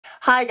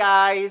Hi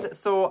guys,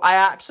 so I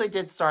actually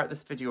did start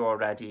this video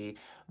already,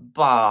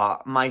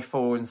 but my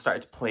phone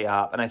started to play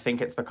up, and I think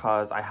it's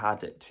because I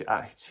had it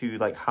too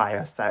like high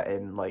a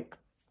setting, like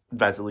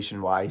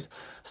resolution wise.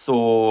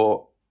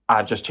 So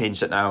I've just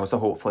changed it now, so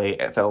hopefully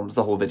it films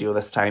the whole video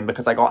this time,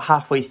 because I got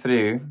halfway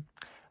through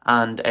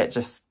and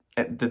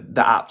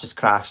the app just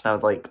crashed, and I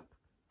was like,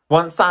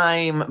 once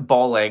I'm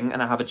balling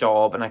and I have a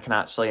job and I can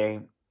actually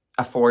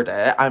afford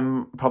it,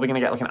 I'm probably gonna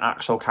get like an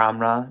actual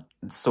camera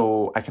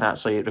so I can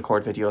actually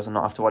record videos and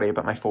not have to worry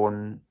about my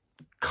phone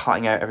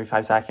cutting out every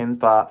 5 seconds.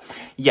 But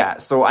yeah,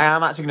 so I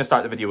am actually going to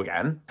start the video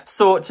again.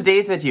 So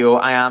today's video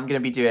I am going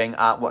to be doing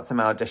what's in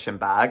my audition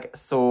bag.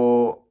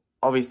 So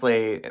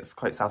obviously it's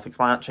quite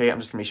self-explanatory. I'm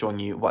just going to be showing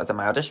you what is in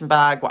my audition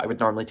bag, what I would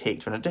normally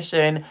take to an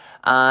audition,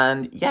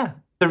 and yeah.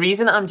 The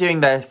reason I'm doing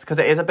this, because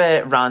it is a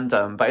bit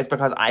random, but it's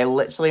because I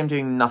literally am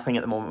doing nothing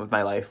at the moment with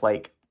my life,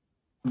 like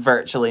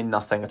virtually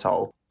nothing at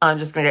all. I'm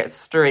just going to get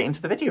straight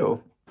into the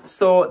video.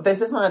 So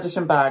this is my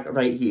audition bag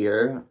right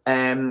here.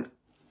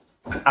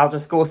 I'll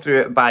just go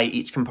through it by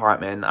each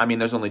compartment. I mean,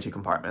 there's only 2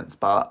 compartments,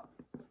 but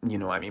you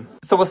know what I mean.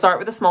 So we'll start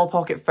with the small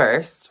pocket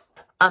first.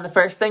 And the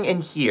first thing in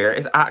here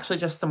is actually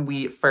just some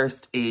wee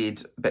first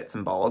aid bits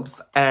and bobs.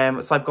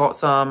 So I've got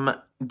some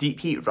deep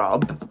heat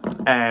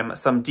rub,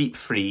 some deep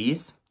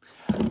freeze,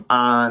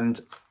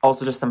 and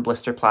also just some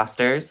blister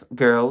plasters.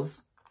 Girls,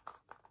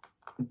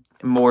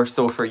 more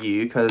so for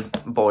you, because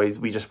boys,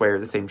 we just wear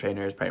the same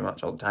trainers pretty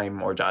much all the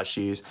time, or jazz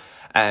shoes.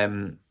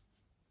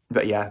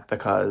 But yeah,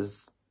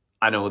 because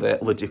I know that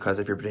Ludukas,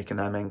 if you're breaking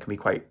them in, can be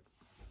quite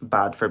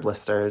bad for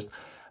blisters,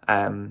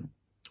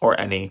 or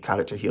any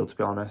character heel, to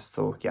be honest.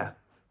 So yeah,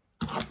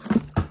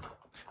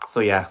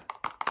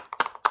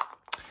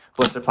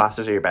 blister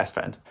plasters are your best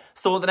friend.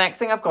 So the next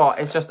thing I've got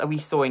is just a wee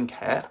sewing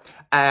kit.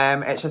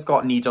 It's just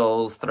got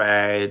needles,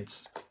 thread,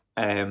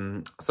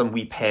 some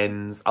wee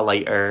pins, a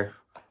lighter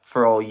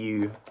for all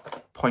you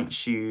point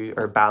shoe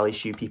or ballet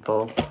shoe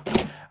people.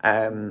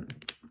 I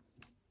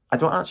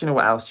don't actually know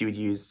what else you would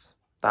use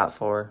that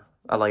for,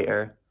 a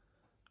lighter.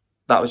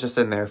 That was just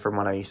in there from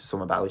when I used to sew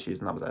my ballet shoes,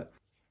 and that was it.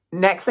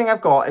 Next thing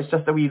I've got is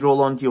just a wee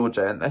roll-on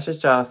deodorant. This is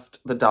just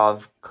the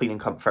Dove Clean and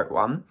Comfort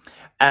one.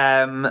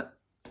 The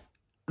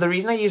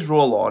reason I use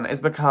roll-on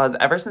is because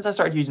ever since I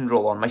started using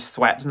roll-on, my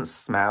sweat doesn't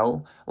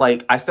smell.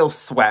 Like, I still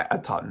sweat a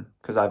ton,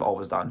 because I've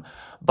always done,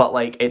 but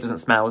like, it doesn't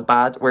smell as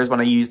bad. Whereas when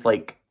I used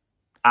like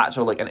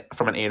actual, like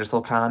from an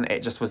aerosol can,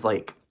 it just was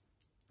like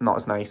not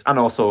as nice. And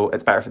also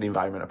it's better for the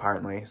environment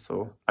apparently.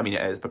 So I mean,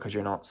 it is, because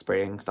you're not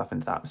spraying stuff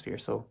into the atmosphere.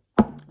 So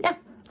yeah,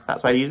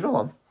 that's why I use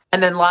roll-on.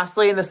 And then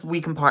lastly, in this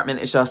wee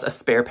compartment is just a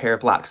spare pair of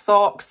black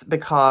socks,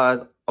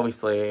 because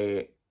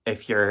obviously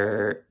if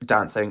you're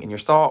dancing in your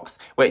socks,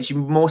 which you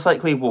most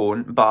likely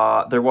won't,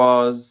 but there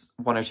was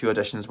 1 or 2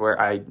 auditions where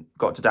I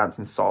got to dance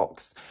in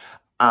socks,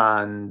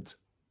 and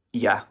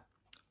yeah,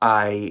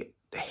 I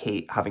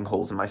hate having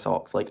holes in my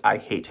socks. Like, I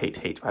hate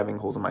having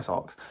holes in my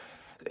socks.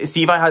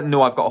 See, if I've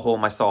got a hole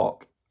in my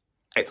sock,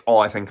 it's all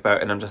I think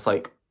about, and I'm just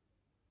like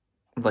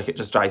it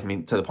just drives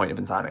me to the point of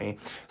insanity.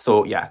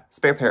 So yeah,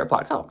 spare pair of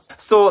black socks.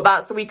 So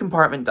that's the wee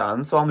compartment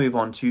done. So I'll move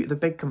on to the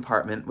big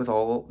compartment with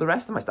all the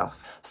rest of my stuff.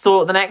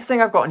 So the next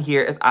thing I've got in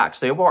here is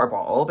actually a water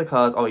bottle,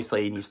 because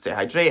obviously you need to stay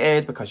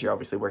hydrated, because you're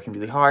obviously working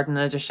really hard in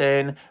an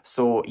audition.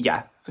 So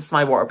yeah, this is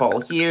my water bottle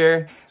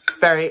here. It's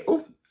very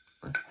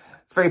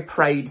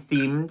Pride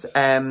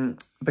themed,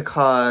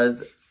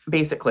 because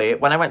basically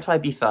when I went to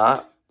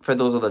Ibiza, for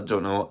those of you that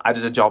don't know, I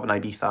did a job in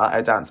Ibiza.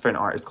 I danced for an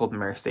artist called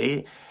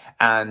Mercy,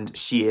 and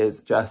she is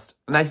just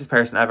the nicest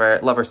person ever.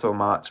 Love her so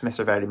much, miss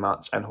her very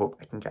much, and hope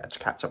I can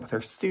catch up with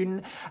her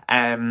soon.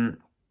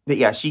 But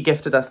yeah, she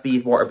gifted us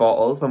these water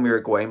bottles when we were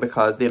going,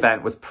 because the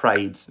event was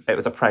Pride. It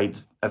was a Pride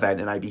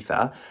event in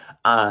Ibiza,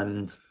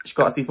 and she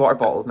got us these water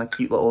bottles and a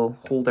cute little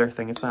holder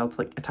thing as well to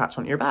like attach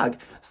onto your bag.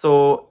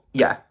 So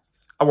yeah,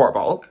 a water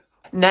bottle.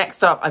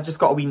 Next up, I've just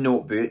got a wee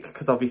notebook,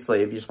 because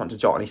obviously if you just want to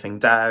jot anything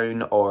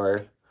down,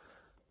 or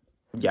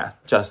yeah,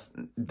 if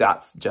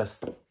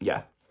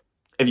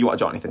you want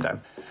to jot anything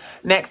down.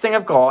 Next thing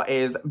I've got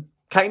is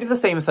kind of the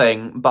same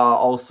thing, but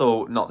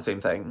also not the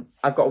same thing.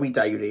 I've got a wee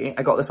diary.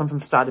 I got this one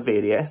from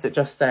Stradivarius. It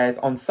just says,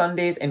 on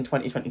Sundays in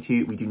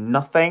 2022, we do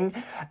nothing.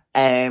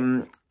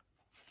 I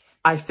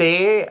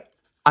say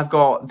I've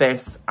got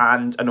this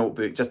and a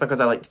notebook just because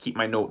I like to keep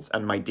my notes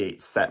and my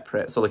dates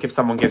separate. So like, if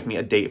someone gives me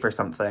a date for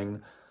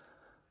something,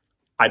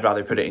 I'd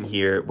rather put it in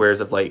here. Whereas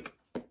if like,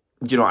 do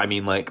you know what I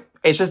mean? Like,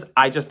 it's just,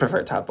 I just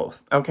prefer to have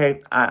both.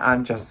 Okay,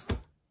 I'm just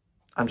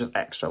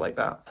extra like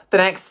that. The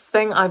next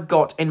thing I've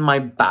got in my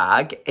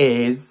bag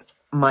is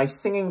my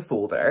singing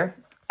folder.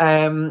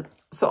 So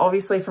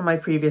obviously from my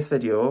previous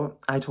video,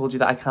 I told you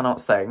that I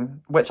cannot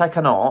sing, which I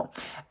cannot,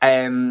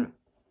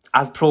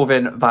 as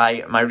proven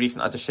by my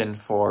recent audition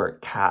for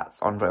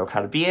Cats on Royal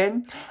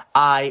Caribbean.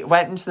 I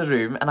went into the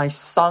room and I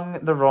sung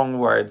the wrong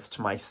words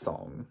to my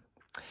song.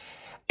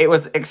 It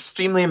was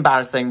extremely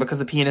embarrassing, because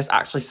the pianist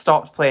actually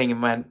stopped playing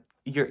and went,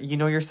 you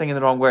know you're singing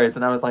the wrong words,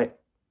 and I was like,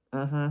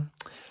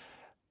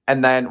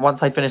 And then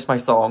once I finished my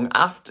song,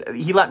 after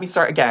he let me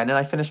start again, and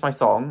I finished my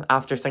song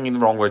after singing the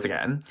wrong words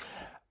again.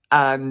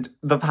 And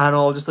the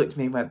panel just looked at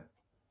me and went,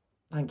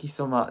 thank you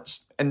so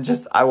much. And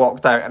just, I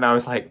walked out and I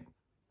was like,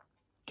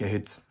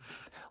 good.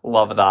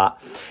 Love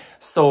that.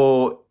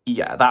 So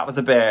yeah, that was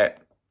a bit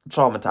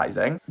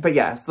traumatizing. But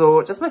yeah,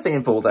 so just my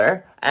singing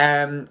folder.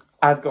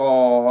 I've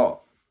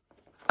got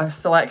a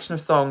selection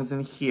of songs in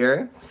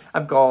here.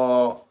 I've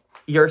got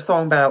Your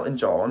Song by Elton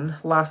John.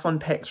 Last one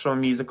picked from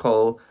a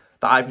musical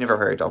that I've never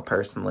heard of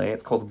personally.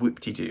 It's called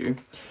Whoop-De-Doo.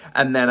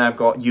 And then I've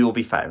got You'll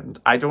Be Found.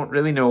 I don't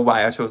really know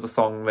why I chose a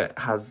song that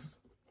has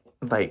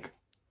like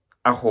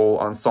a whole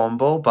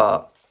ensemble,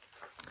 but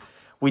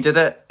we did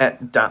it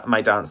at my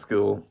dance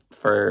school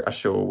for a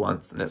show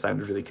once and it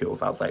sounded really cool.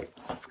 So I was like,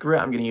 screw it,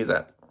 I'm going to use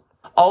it.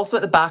 Also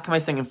at the back of my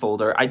singing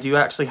folder, I do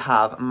actually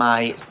have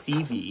my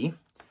CV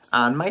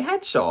and my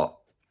headshot.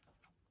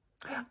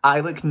 I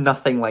look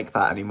nothing like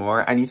that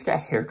anymore. I need to get a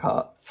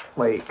haircut.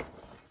 Like...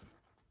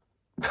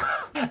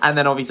 And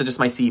then obviously just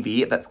my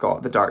CV that's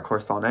got the Dark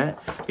Horse on it,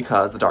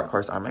 because the Dark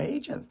Horse are my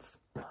agents.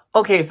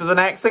 Okay, so the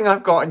next thing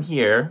I've got in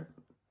here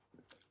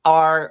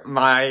are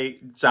my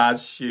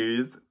jazz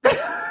shoes.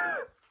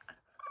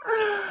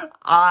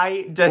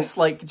 I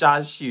dislike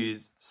jazz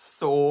shoes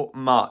so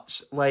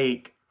much.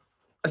 Like,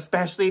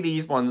 especially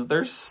these ones.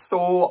 They're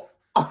so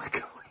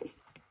ugly.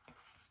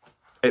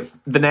 It's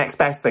the next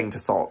best thing to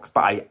socks,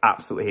 but I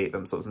absolutely hate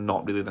them, so it's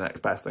not really the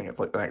next best thing. It's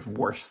like the next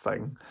worst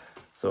thing.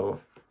 So,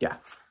 yeah.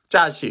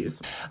 Jazz shoes.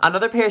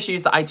 Another pair of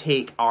shoes that I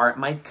take are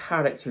my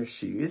character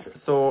shoes.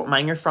 So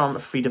mine are from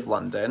Freed of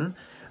London,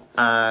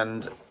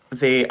 and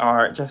they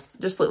are just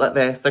look like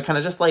this. They're kind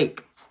of just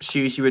like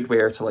shoes you would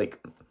wear to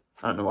like,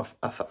 I don't know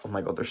if oh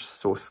my god, they're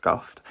so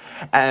scuffed.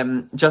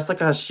 Just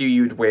like a shoe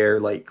you would wear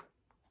like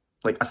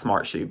a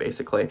smart shoe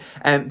basically.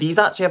 And these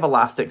actually have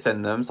elastics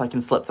in them, so I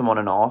can slip them on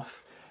and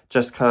off.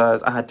 Just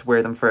because I had to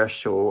wear them for a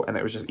show, and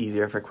it was just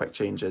easier for quick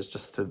changes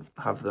just to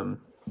have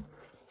them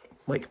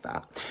like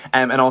that.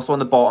 And also on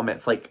the bottom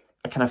it's like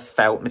a kind of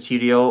felt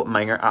material.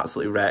 Mine are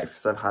absolutely wrecked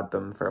because I've had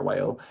them for a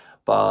while,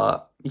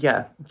 but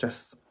yeah,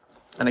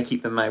 and I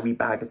keep them in my wee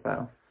bag as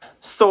well.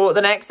 So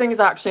the next thing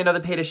is actually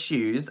another pair of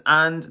shoes,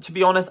 and to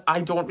be honest,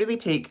 I don't really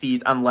take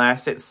these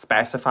unless it's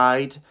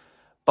specified,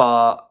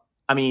 but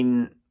I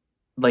mean,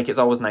 like, it's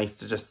always nice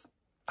to just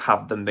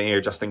have them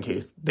there just in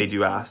case they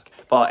do ask.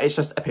 But it's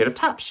just a pair of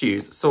tap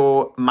shoes.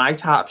 So my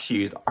tap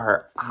shoes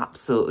are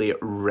absolutely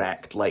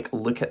wrecked. Like,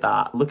 look at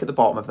that. Look at the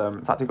bottom of them.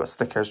 In fact, they've got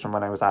stickers from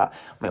when I was at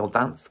my old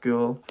dance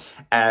school.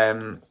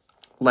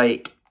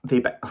 Like,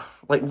 look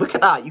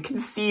at that. You can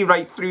see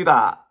right through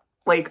that.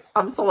 Like,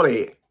 I'm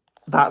sorry.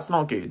 That's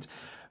not good.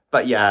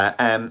 But yeah,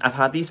 I've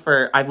had these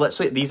for,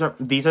 these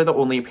are the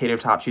only pair of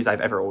tap shoes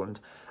I've ever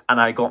owned. And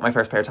I got my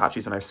first pair of tap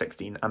shoes when I was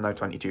 16. I'm now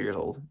 22 years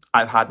old.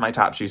 I've had my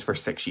tap shoes for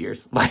 6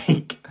 years.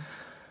 Like,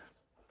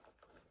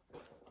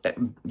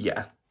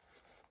 yeah,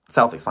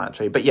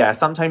 self-explanatory. But yeah,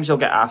 sometimes you'll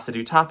get asked to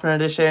do tap in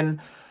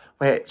audition,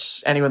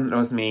 which anyone that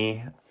knows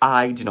me,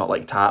 I do not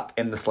like tap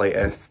in the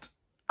slightest.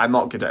 I'm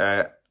not good at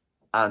it,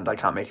 and I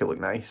can't make it look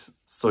nice.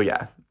 So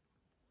yeah,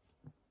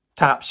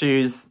 tap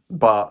shoes,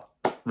 but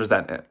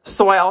resent it.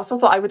 So I also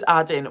thought I would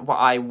add in what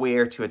I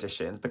wear to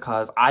auditions,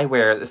 because I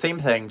wear the same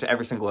thing to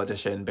every single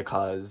audition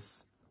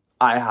because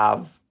I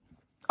have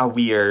a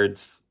weird,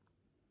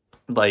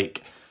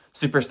 like,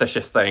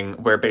 superstitious thing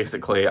where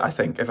basically I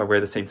think if I wear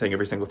the same thing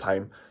every single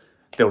time,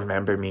 they'll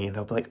remember me and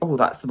they'll be like, oh,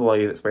 that's the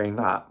boy that's wearing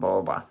that,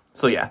 blah, blah, blah.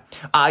 So yeah,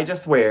 I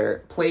just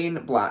wear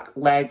plain black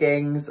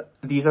leggings.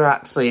 These are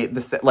actually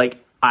it's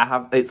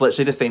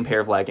literally the same pair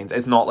of leggings.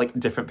 It's not like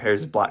different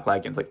pairs of black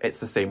leggings. Like, it's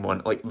the same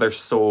one. Like, they're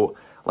so...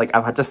 Like,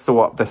 I've had to sew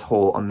up this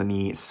hole on the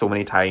knee so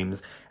many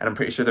times. And I'm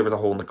pretty sure there was a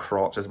hole in the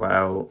crotch as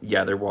well.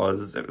 Yeah, there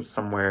was. It was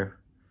somewhere.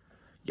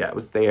 Yeah, it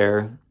was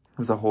there. There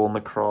was a hole in the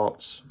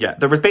crotch. Yeah,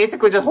 there was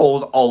basically just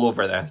holes all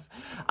over this.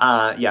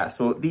 Yeah,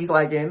 so these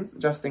leggings,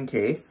 just in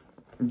case.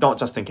 Not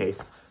just in case.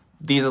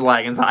 These are the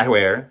leggings that I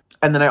wear.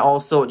 And then I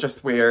also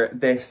just wear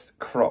this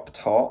crop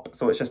top.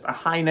 So it's just a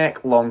high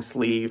neck, long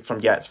sleeve from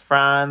Yes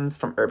France,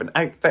 from Urban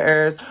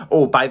Outfitters.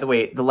 Oh, by the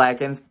way, the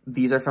leggings,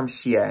 these are from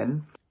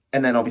Shein.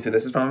 And then obviously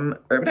this is from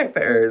Urban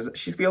Outfitters.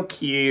 She's real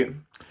cute.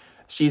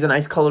 She's a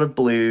nice colour of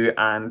blue,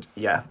 and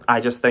yeah, I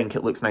just think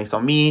it looks nice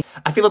on me.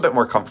 I feel a bit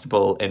more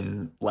comfortable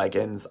in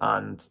leggings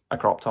and a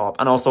crop top.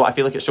 And also I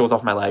feel like it shows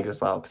off my legs as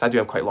well, because I do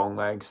have quite long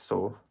legs,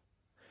 so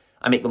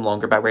I make them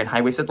longer by wearing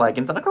high-waisted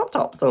leggings and a crop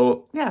top.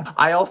 So yeah.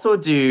 I also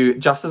do,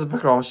 just as a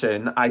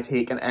precaution, I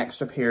take an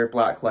extra pair of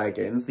black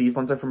leggings. These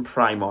ones are from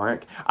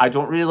Primark. I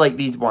don't really like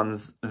these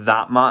ones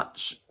that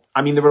much.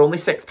 I mean, they were only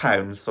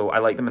 £6, so I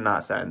like them in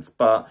that sense,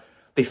 but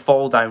they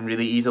fall down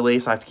really easily,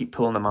 so I have to keep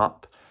pulling them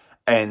up,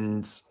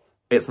 and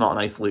it's not a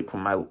nice look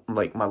when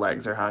my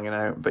legs are hanging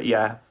out. But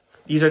yeah,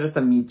 these are just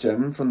a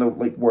medium from the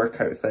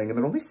workout thing, and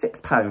they're only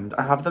 £6.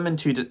 I have them in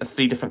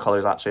 3 different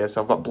colours actually.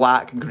 So I've got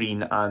black,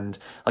 green, and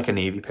like a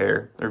navy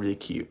pair. They're really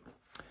cute.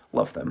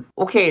 Love them.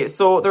 Okay,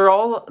 so there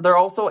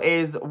also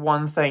is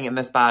one thing in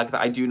this bag that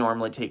I do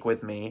normally take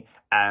with me,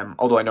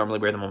 although I normally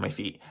wear them on my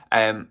feet,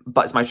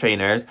 but it's my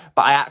trainers.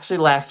 But I actually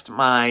left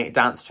my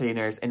dance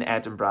trainers in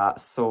Edinburgh,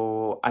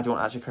 so I don't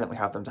actually currently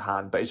have them to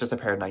hand, but it's just a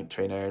pair of Nike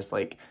trainers.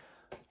 Like,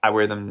 I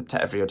wear them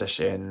to every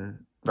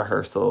audition,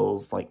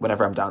 rehearsals, like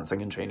whenever I'm dancing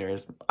in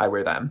trainers, I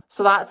wear them.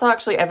 So that's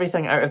actually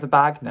everything out of the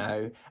bag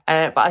now.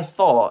 But I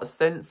thought,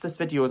 since this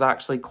video is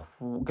actually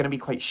going to be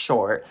quite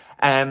short,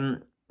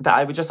 that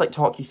I would just like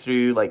talk you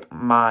through like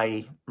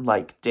my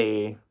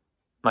day,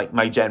 like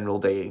my general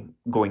day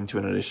going to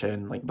an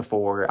audition, like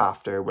before,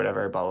 after,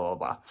 whatever, blah, blah,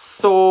 blah.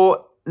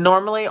 So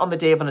normally on the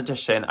day of an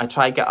audition, I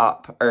try to get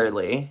up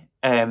early,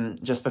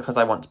 just because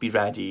I want to be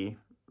ready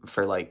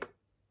for like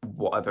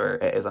whatever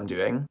it is I'm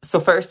doing. So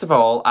first of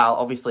all, I'll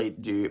obviously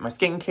do my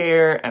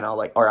skincare and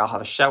I'll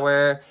have a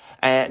shower.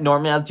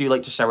 Normally I do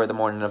like to shower the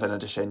morning of an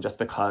audition just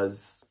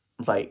because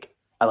like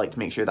I like to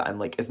make sure that I'm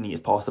like as neat as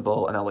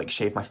possible, and I'll like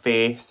shave my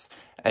face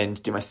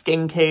and do my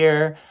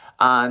skincare,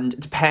 and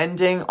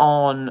depending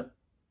on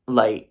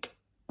like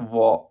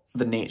what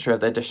the nature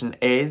of the audition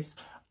is,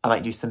 I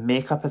might do some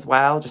makeup as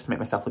well just to make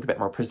myself look a bit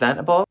more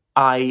presentable.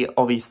 I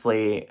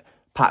obviously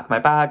pack my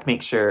bag,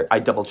 make sure I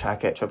double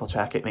check it, triple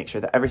check it, make sure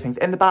that everything's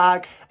in the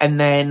bag, and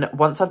then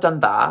once I've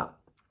done that,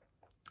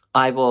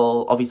 I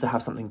will obviously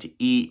have something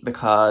to eat,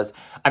 because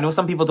I know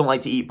some people don't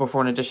like to eat before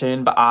an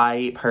audition, but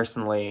I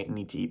personally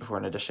need to eat before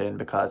an audition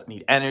because I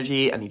need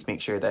energy. I need to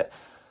make sure that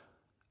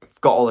I've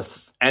got all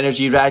this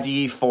energy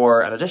ready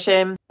for an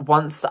audition.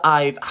 Once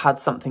I've had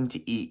something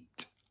to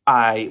eat,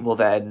 I will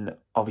then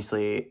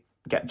obviously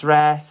get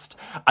dressed.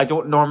 I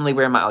don't normally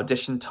wear my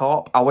audition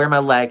top. I'll wear my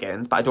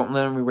leggings, but I don't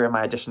normally wear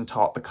my audition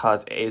top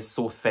because it is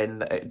so thin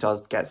that it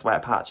does get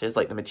sweat patches.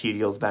 Like the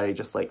material's very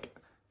just like,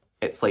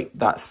 it's like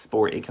that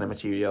sporty kind of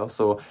material.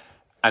 So,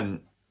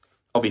 and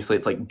obviously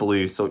it's like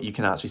blue, so you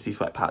can actually see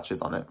sweat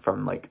patches on it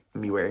from like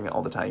me wearing it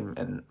all the time.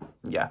 And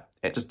yeah,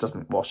 it just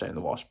doesn't wash out in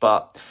the wash,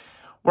 but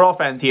we're all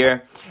friends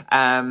here.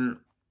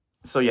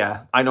 So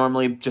yeah, I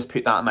normally just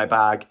put that in my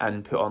bag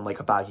and put on like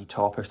a baggy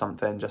top or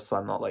something, just so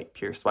I'm not like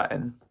pure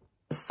sweating.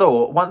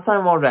 So once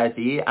I'm all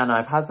ready and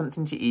I've had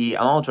something to eat,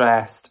 I'm all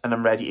dressed and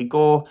I'm ready to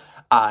go,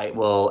 I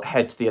will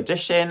head to the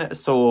audition.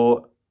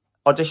 So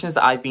auditions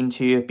that I've been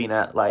to have been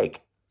at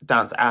like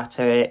Dance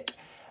Attic,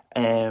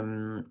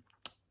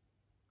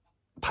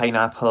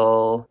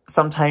 Pineapple.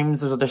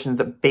 Sometimes there's auditions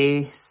at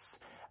Base.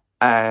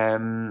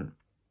 I've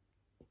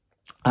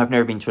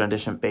never been to an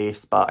audition at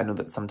Base, but I know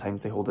that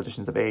sometimes they hold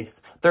auditions at Base.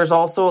 There's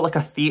also like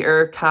a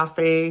theatre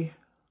cafe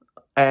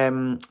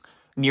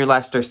near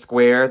Leicester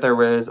Square. There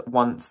was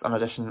once an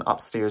audition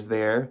upstairs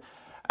there.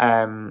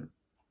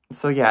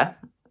 So yeah,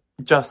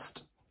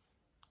 just,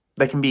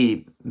 they can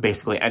be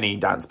basically any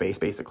dance space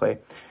basically.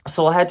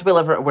 So I'll head to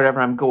wherever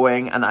I'm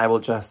going, and I will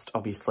just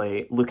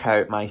obviously look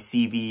out my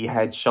CV,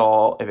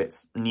 headshot if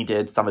it's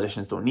needed. Some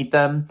auditions don't need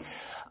them.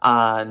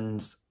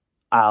 And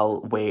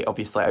I'll wait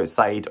obviously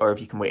outside, or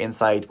if you can wait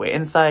inside,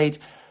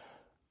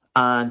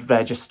 and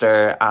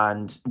register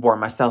and warm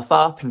myself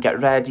up and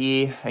get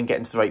ready and get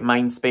into the right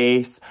mind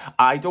space.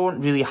 I don't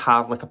really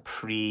have like a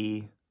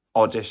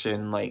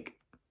pre-audition like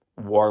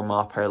warm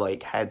up or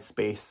like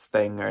headspace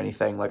thing or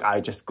anything. Like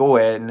I just go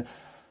in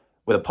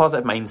with a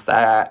positive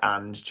mindset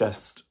and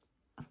just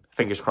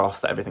fingers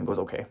crossed that everything goes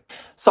okay.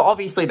 So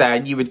obviously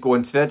then you would go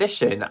into the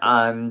audition,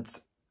 and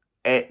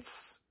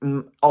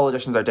all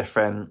auditions are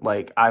different.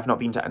 Like I've not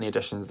been to any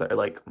auditions that are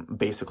like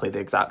basically the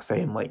exact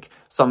same. Like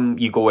some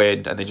you go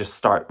in and they just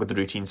start with the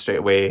routine straight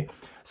away.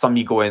 Some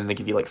you go in, they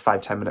give you like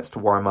 5-10 minutes to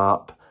warm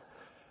up.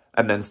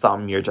 And then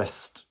some you're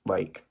just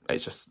like,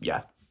 it's just,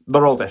 yeah,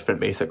 they're all different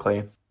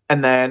basically.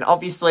 And then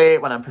obviously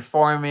when I'm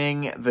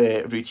performing,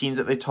 the routines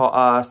that they taught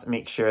us,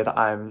 make sure that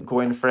I'm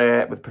going for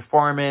it with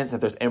performance.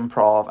 If there's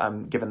improv,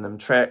 I'm giving them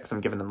tricks,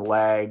 I'm giving them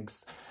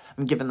legs,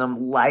 I'm giving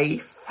them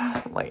life.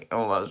 Like,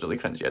 oh, that was really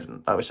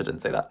cringy. I wish I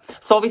didn't say that.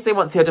 So obviously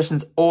once the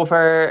audition's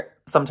over,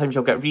 sometimes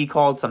you'll get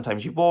recalled,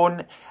 sometimes you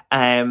won't.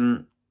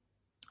 I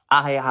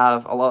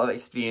have a lot of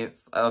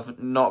experience of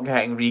not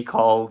getting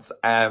recalled.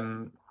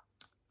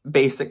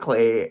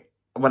 Basically,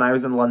 when I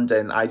was in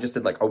London, I just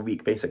did like a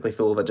week basically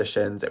full of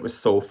auditions. It was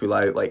so full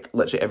out, like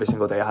literally every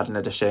single day I had an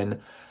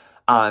audition.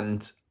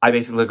 And I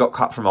basically got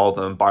cut from all of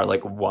them, bar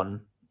like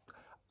one.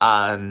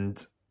 And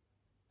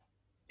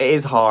it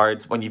is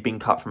hard when you've been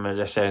cut from an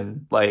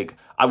audition. Like,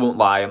 I won't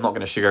lie, I'm not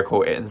going to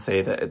sugarcoat it and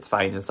say that it's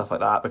fine and stuff like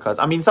that, because,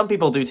 I mean, some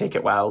people do take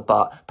it well,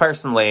 but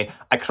personally,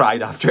 I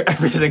cried after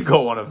every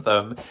single one of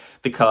them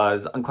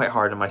because I'm quite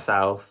hard on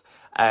myself.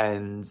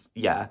 And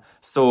yeah,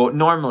 so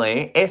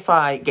normally, if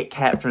I get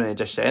kept from an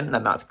audition,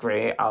 then that's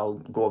great. I'll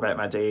go about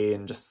my day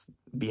and just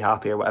be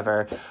happy or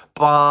whatever.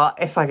 But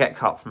if I get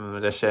cut from an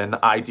audition,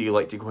 I do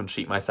like to go and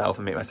treat myself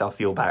and make myself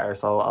feel better.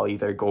 So I'll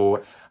either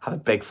go have a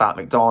big fat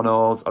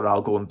McDonald's, or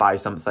I'll go and buy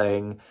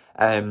something.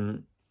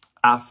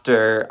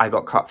 After I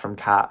got cut from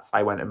Cats,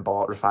 I went and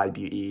bought Refi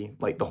Beauty,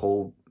 like the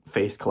whole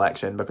face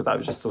collection because I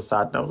was just so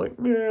sad and I was like,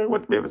 yeah, I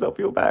want to make myself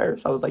feel better.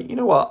 So I was like, you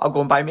know what, I'll go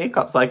and buy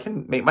makeup so I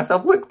can make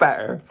myself look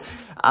better.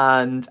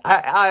 And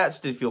I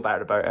actually did feel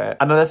better about it.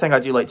 Another thing I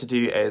do like to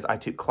do is I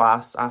took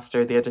class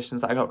after the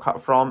auditions that I got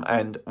cut from,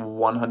 and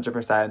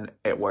 100%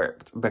 it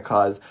worked,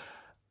 because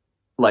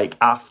like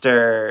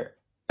after,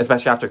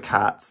 especially after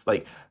Cats,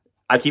 like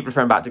I keep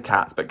referring back to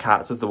Cats, but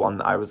Cats was the one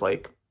that I was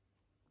like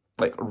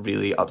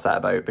really upset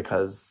about,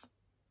 because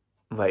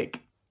Cats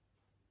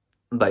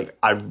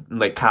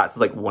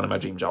is like one of my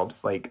dream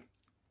jobs, like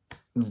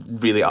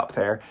really up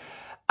there.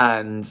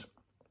 And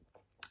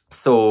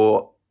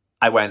so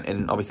I went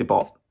and obviously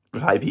bought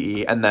Reply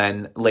PE, and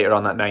then later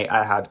on that night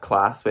I had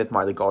class with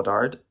Marley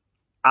Goddard.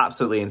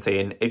 Absolutely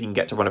insane. If you can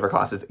get to one of her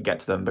classes, get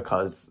to them,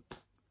 because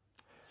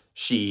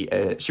she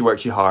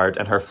works you hard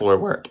and her floor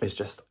work is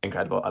just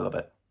incredible. I love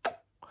it.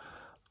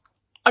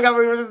 I can't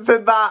believe I just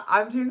said that.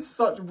 I'm doing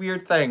such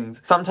weird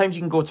things. Sometimes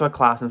you can go to a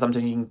class and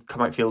sometimes you can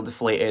come out feel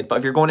deflated. But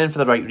if you're going in for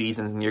the right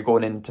reasons and you're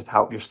going in to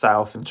help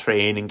yourself and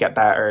train and get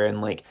better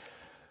and like,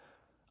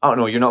 I don't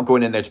know, you're not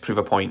going in there to prove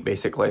a point,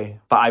 basically.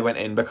 But I went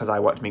in because I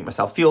wanted to make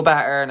myself feel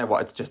better, and I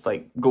wanted to just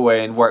like go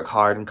in, work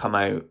hard and come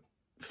out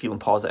feeling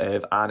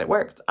positive, and it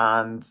worked.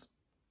 And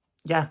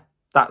yeah,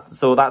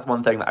 that's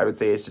one thing that I would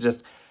say, is to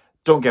just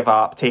don't give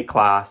up, take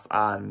class,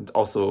 and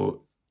also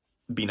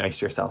be nice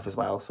to yourself as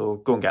well. So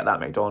go and get that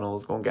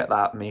McDonald's, go and get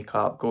that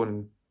makeup, go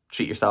and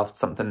treat yourself to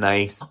something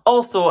nice.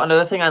 Also,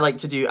 another thing I like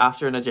to do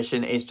after an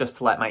audition is just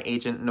to let my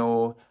agent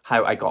know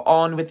how I got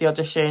on with the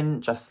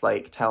audition, just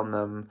like telling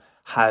them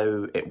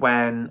how it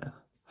went,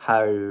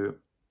 how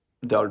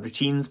the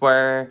routines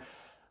were,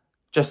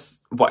 just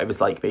what it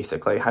was like,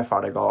 basically, how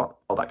far I got,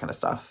 all that kind of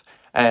stuff.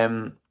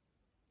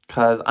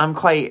 Because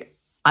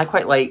I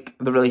quite like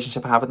the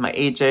relationship I have with my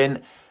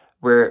agent.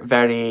 We're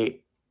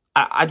very,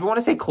 I don't want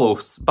to say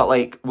close, but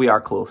like we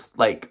are close.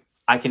 Like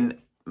I can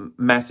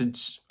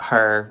message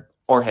her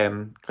or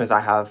him, because I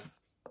have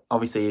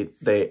obviously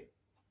the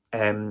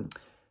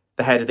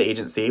head of the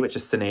agency, which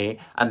is Sine,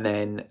 and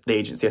then the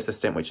agency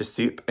assistant, which is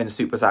Soup. And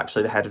Soup was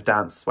actually the head of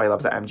dance while I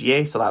was at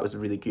MGA, so that was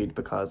really good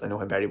because I know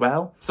him very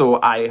well.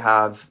 So I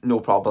have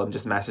no problem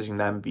just messaging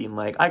them, being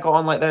like, I got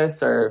on like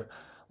this, or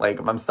like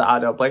if I'm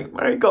sad, I'm like,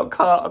 I got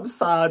cut, I'm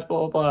sad,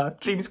 blah, blah,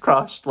 dreams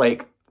crushed.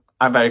 Like,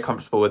 I'm very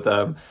comfortable with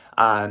them,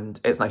 and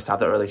it's nice to have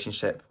that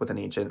relationship with an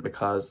agent,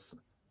 because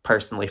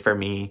personally for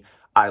me,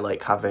 I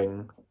like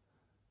having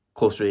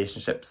close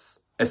relationships,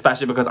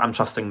 especially because I'm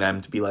trusting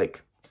them to be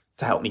like,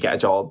 to help me get a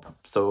job.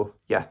 So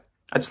yeah,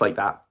 I just like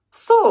that.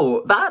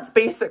 So that's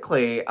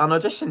basically an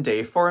audition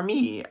day for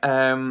me.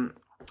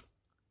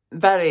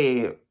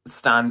 Very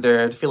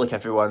standard. I feel like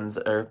everyone's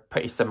are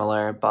pretty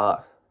similar,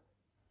 but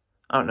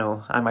I don't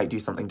know, I might do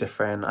something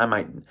different.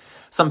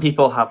 Some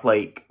people have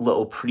like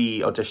little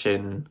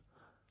pre-audition,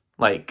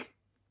 like,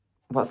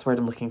 what's the word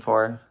I'm looking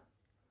for?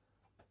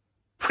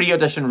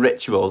 Pre-audition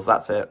rituals,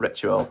 that's it,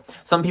 ritual.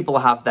 Some people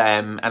have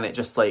them and it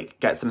just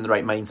like gets them in the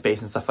right mind space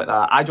and stuff like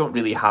that. I don't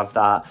really have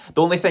that.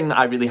 The only thing that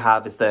I really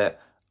have is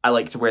that I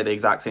like to wear the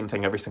exact same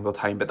thing every single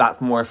time, but that's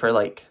more for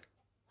like,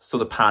 so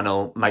the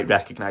panel might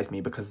recognise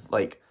me, because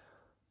like,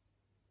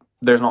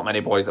 there's not many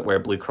boys that wear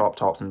blue crop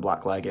tops and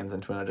black leggings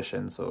into an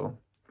audition, so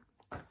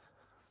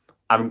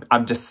I'm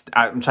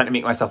trying to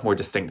make myself more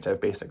distinctive,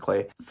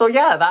 basically. So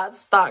yeah, that's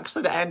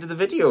actually the end of the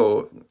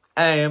video.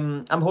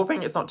 I'm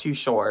hoping it's not too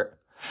short.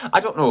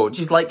 I don't know,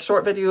 do you like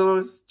short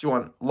videos? Do you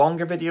want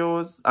longer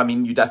videos? I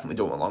mean, you definitely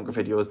don't want longer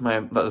videos. My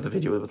other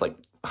video was like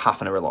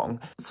half an hour long.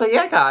 So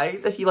yeah,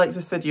 guys, if you like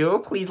this video,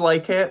 please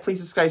like it. Please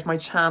subscribe to my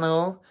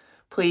channel.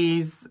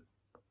 Please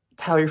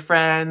tell your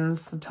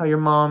friends, tell your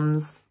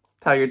moms,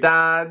 tell your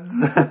dads.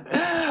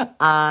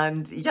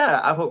 And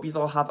yeah, I hope you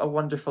all have a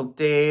wonderful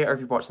day, or if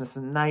you're watching this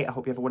at night, I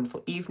hope you have a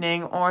wonderful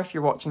evening, or if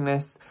you're watching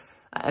this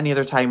at any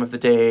other time of the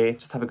day,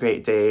 just have a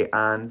great day.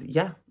 And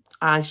yeah,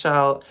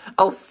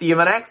 I'll see you in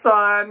my next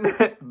one.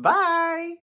 Bye.